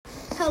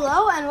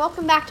Hello and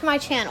welcome back to my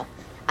channel.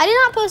 I did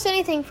not post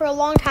anything for a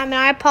long time and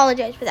I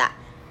apologize for that.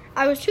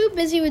 I was too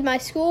busy with my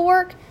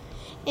schoolwork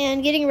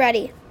and getting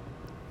ready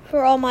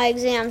for all my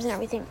exams and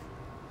everything.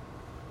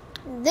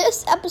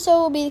 This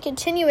episode will be the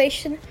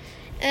continuation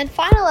and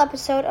final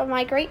episode of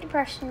my Great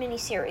Depression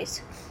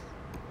mini-series.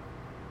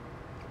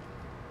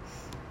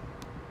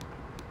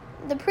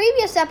 The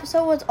previous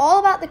episode was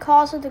all about the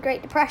cause of the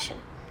Great Depression.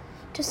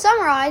 To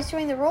summarize,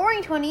 during the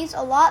Roaring '20s,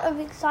 a lot of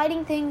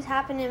exciting things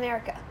happened in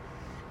America.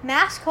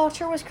 Mass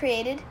culture was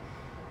created.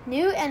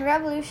 New and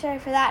revolutionary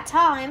for that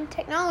time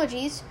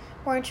technologies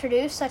were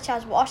introduced, such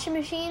as washing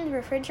machines,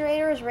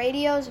 refrigerators,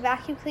 radios,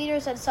 vacuum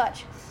cleaners, and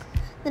such.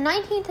 The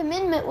 19th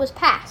Amendment was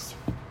passed.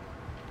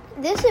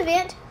 This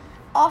event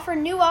offered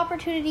new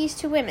opportunities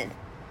to women.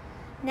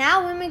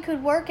 Now women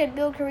could work and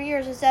build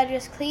careers instead of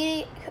just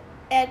cleaning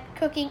and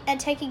cooking and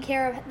taking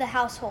care of the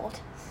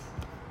household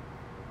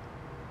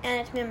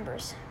and its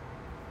members.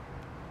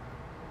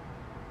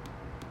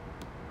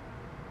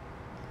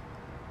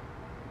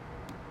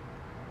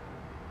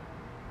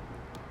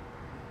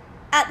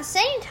 At the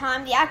same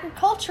time, the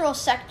agricultural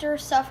sector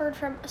suffered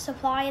from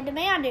supply and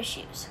demand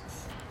issues.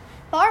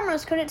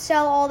 Farmers couldn't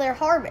sell all their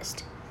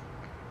harvest.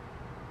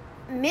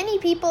 Many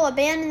people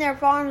abandoned their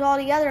farms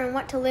altogether and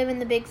went to live in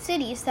the big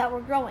cities that were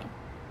growing.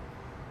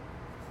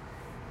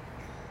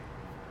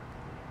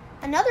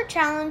 Another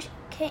challenge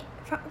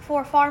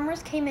for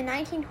farmers came in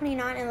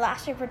 1929 and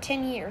lasted for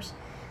 10 years,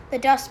 the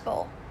Dust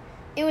Bowl.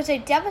 It was a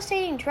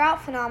devastating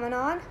drought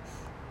phenomenon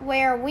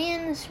where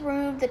winds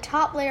removed the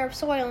top layer of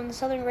soil in the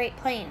southern Great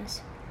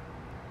Plains.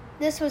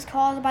 This was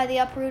caused by the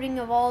uprooting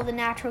of all the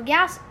natural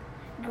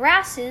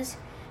grasses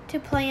to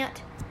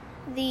plant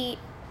the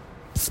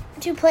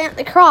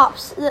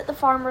crops that the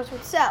farmers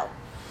would sell.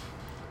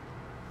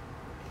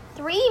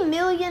 3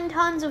 million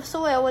tons of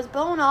soil was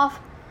blown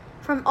off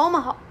from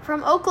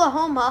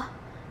Oklahoma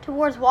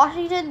towards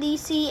Washington,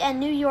 D.C. and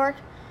New York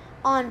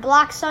on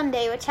Black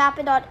Sunday, which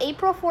happened on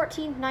April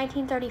 14,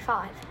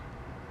 1935.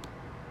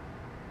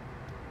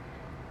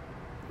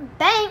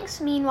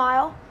 Banks,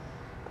 meanwhile,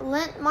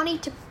 lent money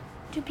to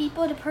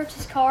people to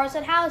purchase cars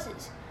and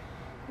houses.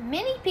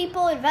 Many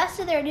people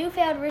invested their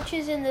newfound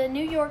riches in the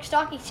New York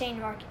Stock Exchange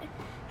market.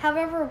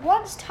 However,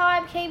 once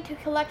time came to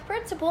collect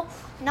principal,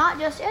 not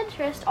just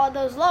interest, on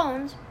those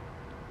loans,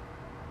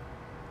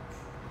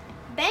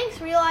 banks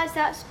realized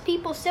that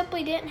people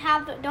simply don't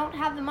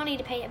have the money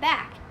to pay it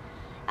back.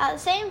 At the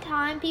same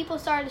time, people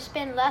started to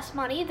spend less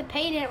money, the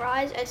pay didn't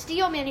rise, and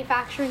steel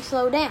manufacturing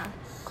slowed down.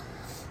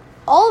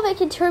 All of it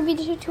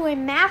contributed to a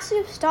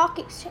massive stock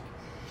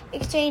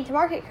exchange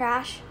market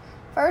crash,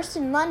 first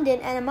in London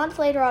and a month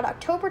later on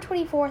October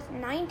 24,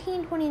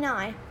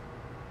 1929.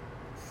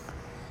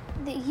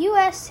 The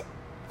U.S.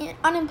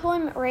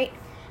 unemployment rate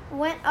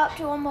went up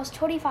to almost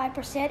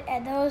 25%,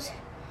 and those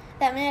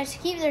that managed to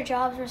keep their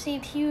jobs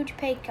received huge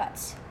pay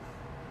cuts.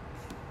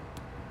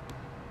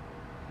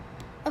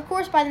 Of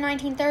course, by the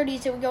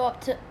 1930s, it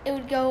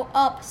would go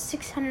up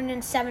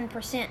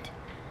 607%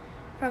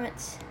 from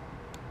its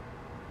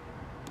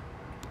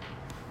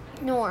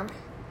norm.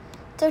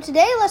 So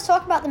today, let's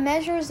talk about the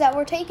measures that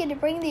were taken to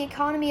bring the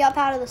economy up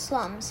out of the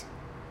slums.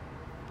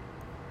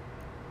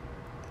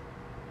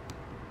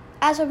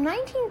 As of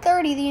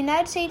 1930, the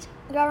United States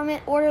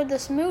government ordered the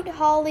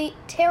Smoot-Hawley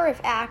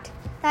Tariff Act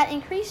that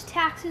increased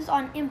taxes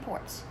on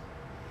imports.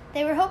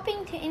 They were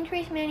hoping to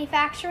increase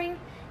manufacturing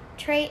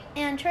trade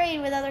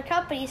with other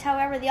companies.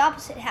 However, the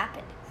opposite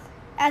happened.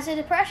 As the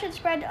Depression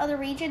spread to other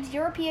regions,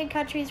 European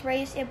countries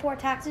raised import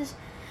taxes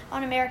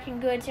on American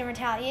goods in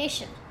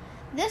retaliation.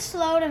 This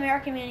slowed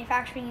American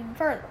manufacturing even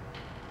further.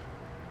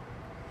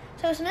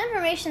 So some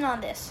information on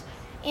this.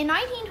 In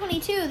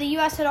 1922, the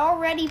U.S. had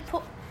already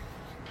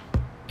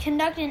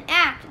conducted an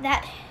act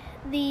that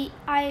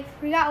I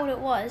forgot what it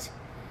was,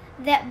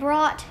 that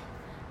brought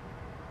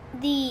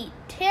the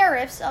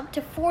tariffs up to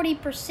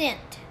 40%.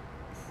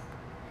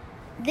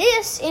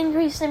 This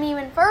increased them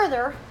even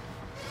further,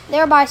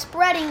 thereby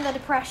spreading the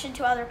Depression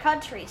to other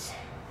countries.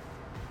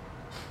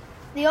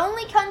 The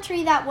only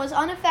country that was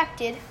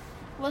unaffected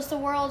was the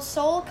world's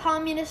sole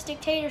communist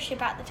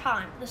dictatorship at the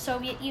time, the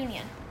Soviet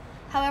Union.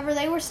 However,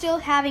 they were still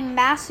having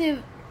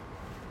massive,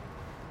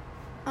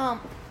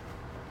 let's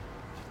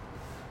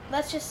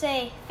just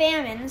say,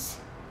 famines,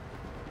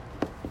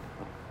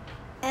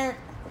 and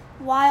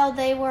while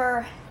they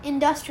were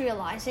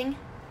industrializing.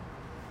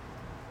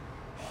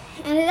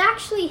 And it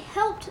actually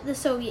helped the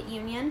Soviet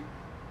Union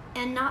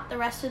and not the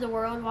rest of the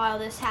world while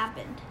this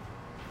happened.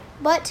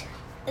 But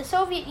the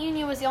Soviet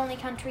Union was the only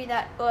country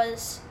that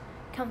was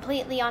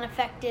completely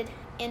unaffected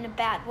in a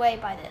bad way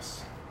by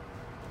this.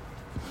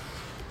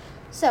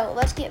 So,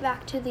 let's get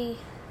back to In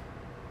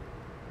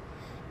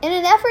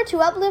an effort to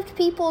uplift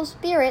people's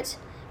spirits,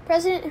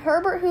 President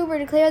Herbert Hoover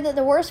declared that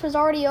the worst was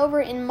already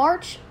over in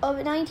March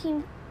of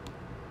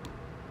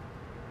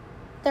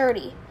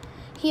 1930.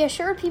 He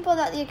assured people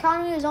that the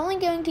economy was only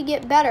going to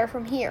get better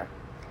from here.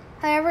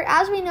 However,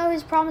 as we know,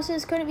 his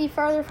promises couldn't be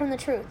further from the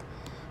truth.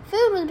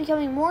 Food was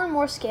becoming more and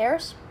more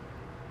scarce.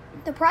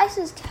 The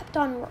prices kept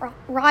on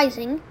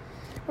rising.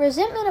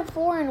 Resentment of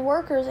foreign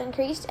workers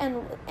increased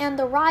and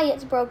the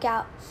riots broke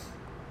out.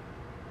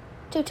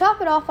 To top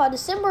it off, on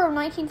December of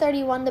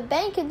 1931, the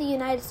Bank of the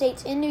United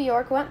States in New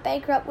York went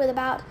bankrupt with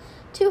about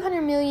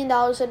 $200 million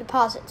in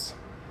deposits.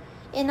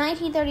 In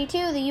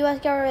 1932, the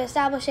U.S. government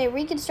established a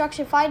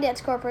Reconstruction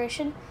Finance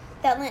Corporation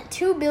that lent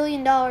 $2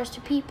 billion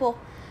to people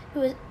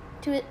who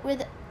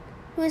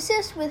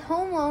assist with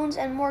home loans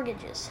and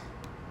mortgages.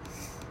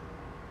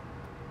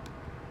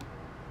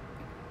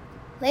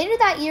 Later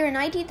that year, in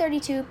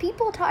 1932,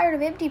 people tired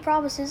of empty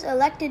promises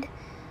elected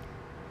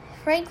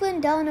Franklin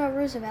Delano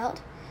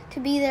Roosevelt to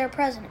be their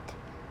president.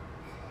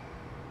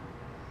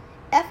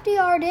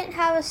 FDR didn't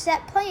have a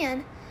set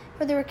plan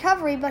for the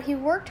recovery, but he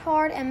worked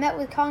hard and met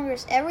with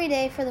Congress every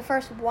day for the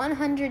first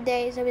 100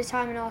 days of his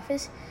time in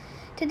office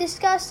to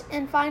discuss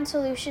and find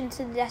solutions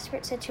to the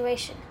desperate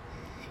situation.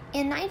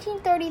 In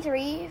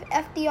 1933,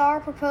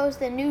 FDR proposed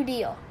the New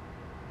Deal.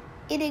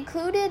 It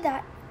included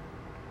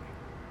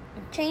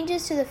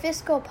changes to the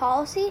fiscal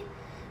policy,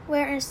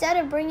 where instead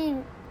of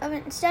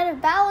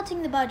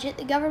balancing the budget,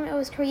 the government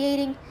was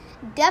creating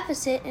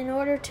deficit in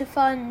order to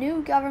fund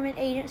new government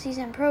agencies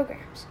and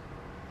programs.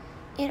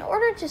 In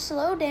order to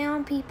slow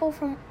down people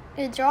from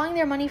withdrawing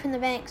their money from the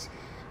banks,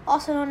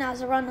 also known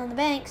as the run on the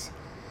banks,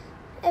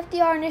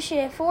 FDR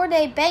initiated a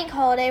 4-day bank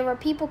holiday where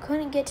people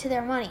couldn't get to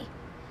their money.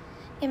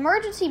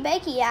 Emergency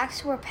banking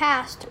acts were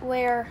passed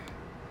where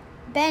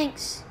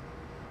banks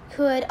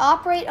could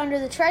operate under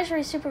the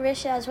Treasury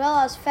supervision, as well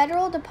as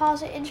Federal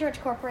Deposit Insurance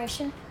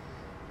Corporation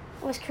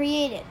was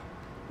created.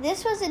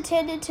 This was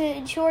intended to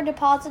insure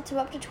deposits of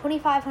up to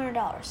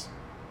 $2,500.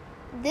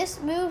 This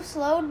move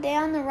slowed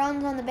down the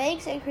runs on the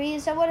banks and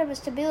created somewhat of a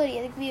stability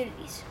in the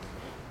communities.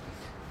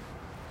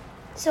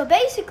 So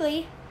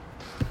basically,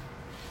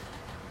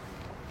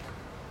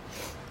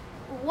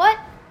 what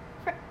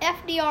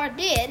FDR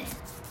did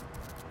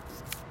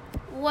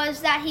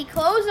was that he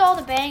closed all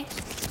the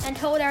banks and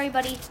told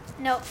everybody,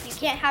 no, you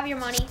can't have your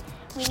money.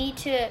 We need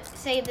to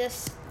save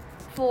this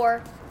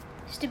for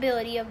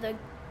stability of the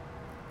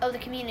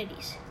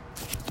communities.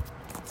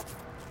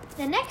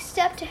 The next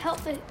step to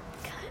help the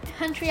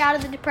country out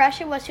of the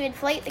Depression was to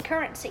inflate the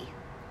currency.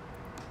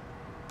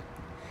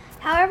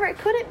 However, it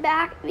couldn't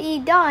have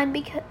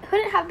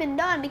been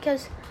done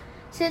because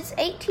since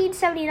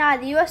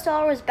 1879, the U.S.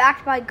 dollar was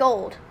backed by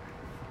gold.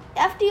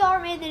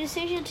 FDR made the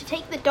decision to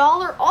take the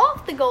dollar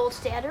off the gold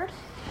standard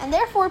and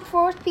therefore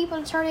forced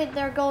people to turn in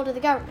their gold to the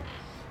government.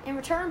 In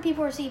return,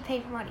 people received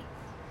paper money.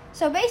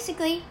 So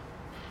basically,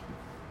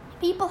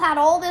 people had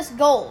all this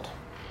gold.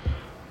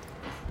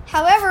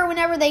 However,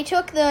 whenever they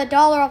took the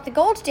dollar off the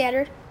gold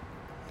standard,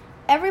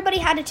 everybody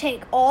had to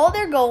take all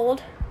their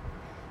gold,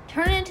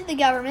 turn it into the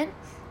government,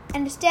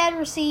 and instead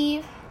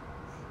receive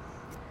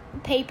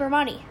paper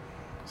money.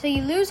 So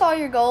you lose all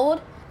your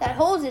gold that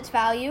holds its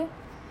value,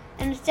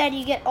 and instead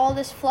you get all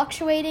this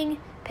fluctuating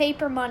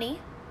paper money.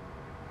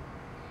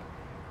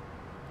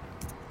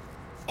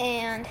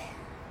 And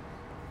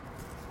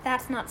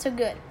that's not so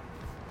good.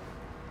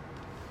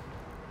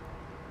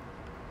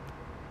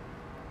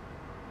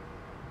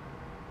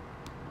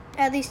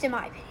 At least in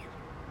my opinion.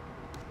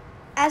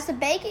 As the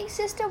banking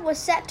system was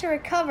set to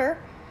recover,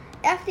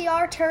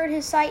 FDR turned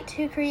his sight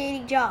to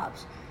creating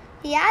jobs.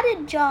 He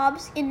added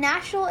jobs in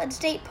national and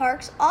state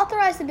parks,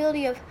 authorized the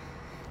building of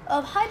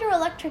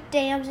hydroelectric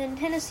dams in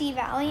Tennessee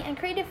Valley, and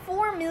created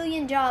 4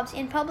 million jobs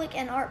in public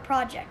and art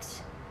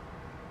projects.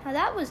 Now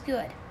that was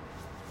good.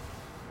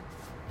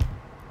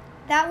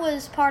 That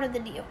was part of the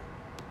deal.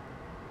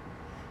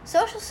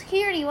 Social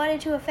Security went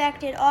into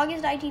effect in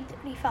August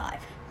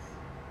 1935.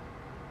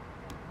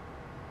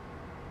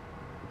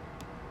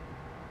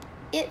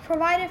 It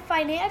provided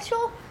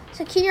financial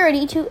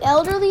security to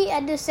elderly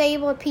and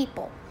disabled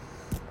people.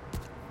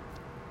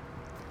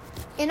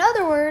 In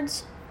other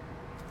words,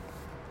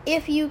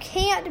 if you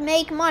can't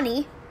make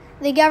money,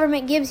 the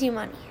government gives you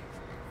money.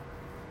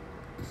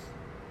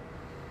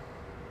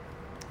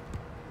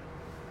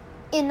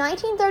 In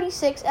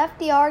 1936,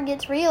 FDR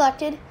gets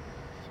reelected,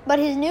 but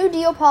his New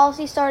Deal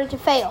policy started to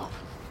fail.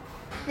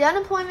 The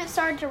unemployment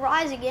started to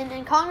rise again,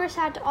 and Congress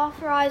had to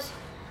authorize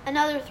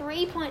another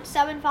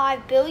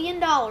 $3.75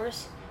 billion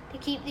to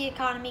keep the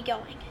economy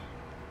going.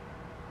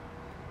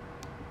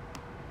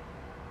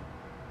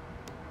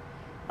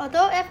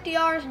 Although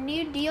FDR's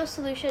New Deal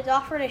solutions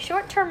offered a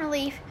short-term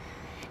relief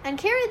and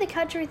carried the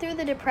country through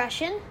the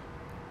Depression,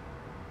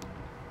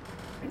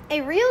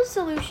 a real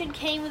solution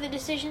came with the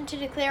decision to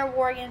declare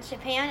war against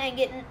Japan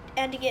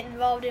and to get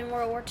involved in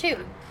World War II.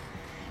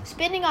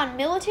 Spending on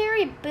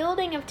military,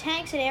 building of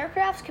tanks and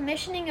aircrafts,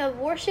 commissioning of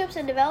warships,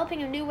 and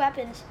developing of new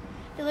weapons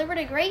delivered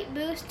a great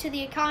boost to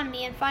the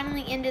economy and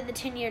finally ended the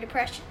 10-year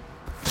Depression.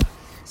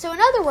 So in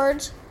other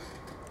words,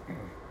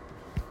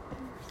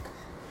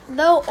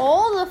 though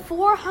all the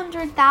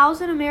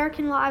 400,000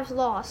 American lives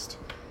lost,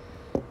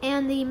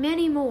 and the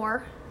many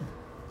more,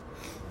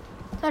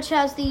 such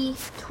as the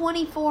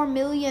 24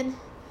 million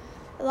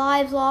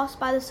lives lost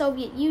by the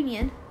Soviet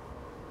Union,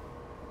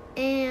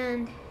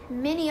 and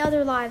many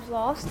other lives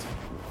lost,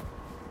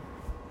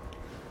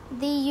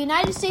 the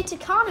United States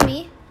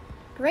economy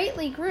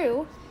greatly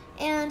grew,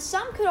 and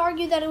some could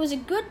argue that it was a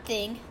good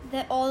thing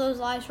that all those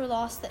lives were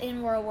lost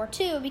in World War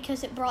II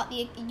because it brought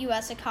the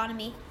U.S.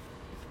 economy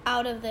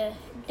out of the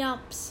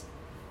dumps.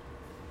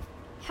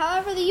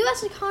 However, the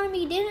U.S.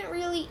 economy didn't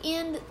really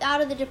end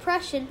out of the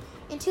Depression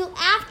until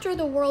after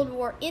the World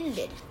War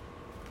ended.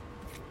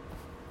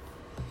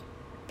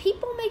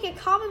 People make a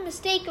common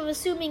mistake of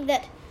assuming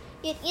that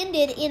it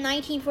ended in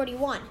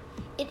 1941.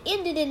 It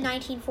ended in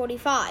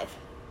 1945.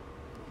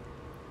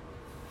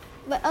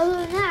 But other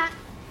than that,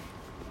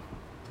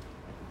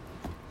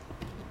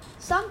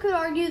 some could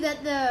argue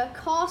that the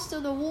cost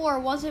of the war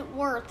wasn't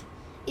worth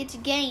its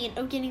gain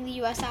of getting the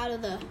U.S. out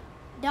of the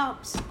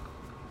dumps.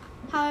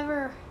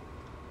 However,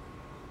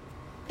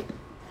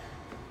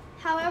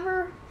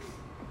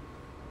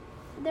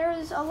 there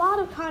is a lot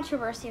of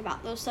controversy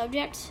about those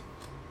subjects.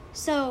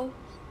 So,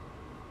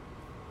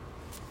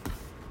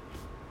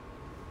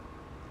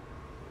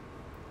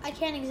 I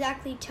can't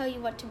exactly tell you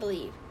what to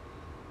believe.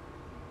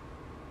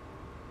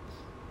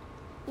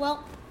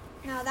 Well,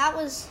 now that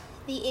was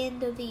the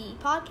end of the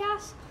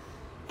podcast,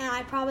 and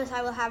I promise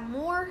I will have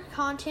more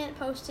content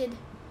posted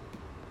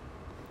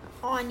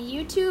on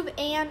YouTube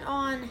and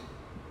on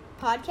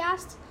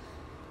podcasts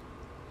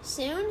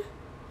soon,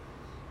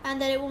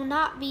 and that it will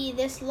not be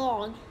this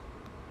long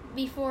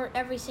before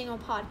every single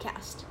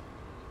podcast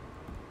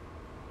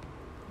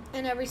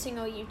and every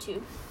single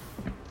YouTube.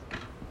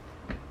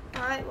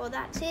 Alright, well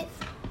that's it,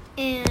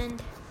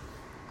 and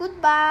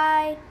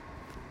goodbye.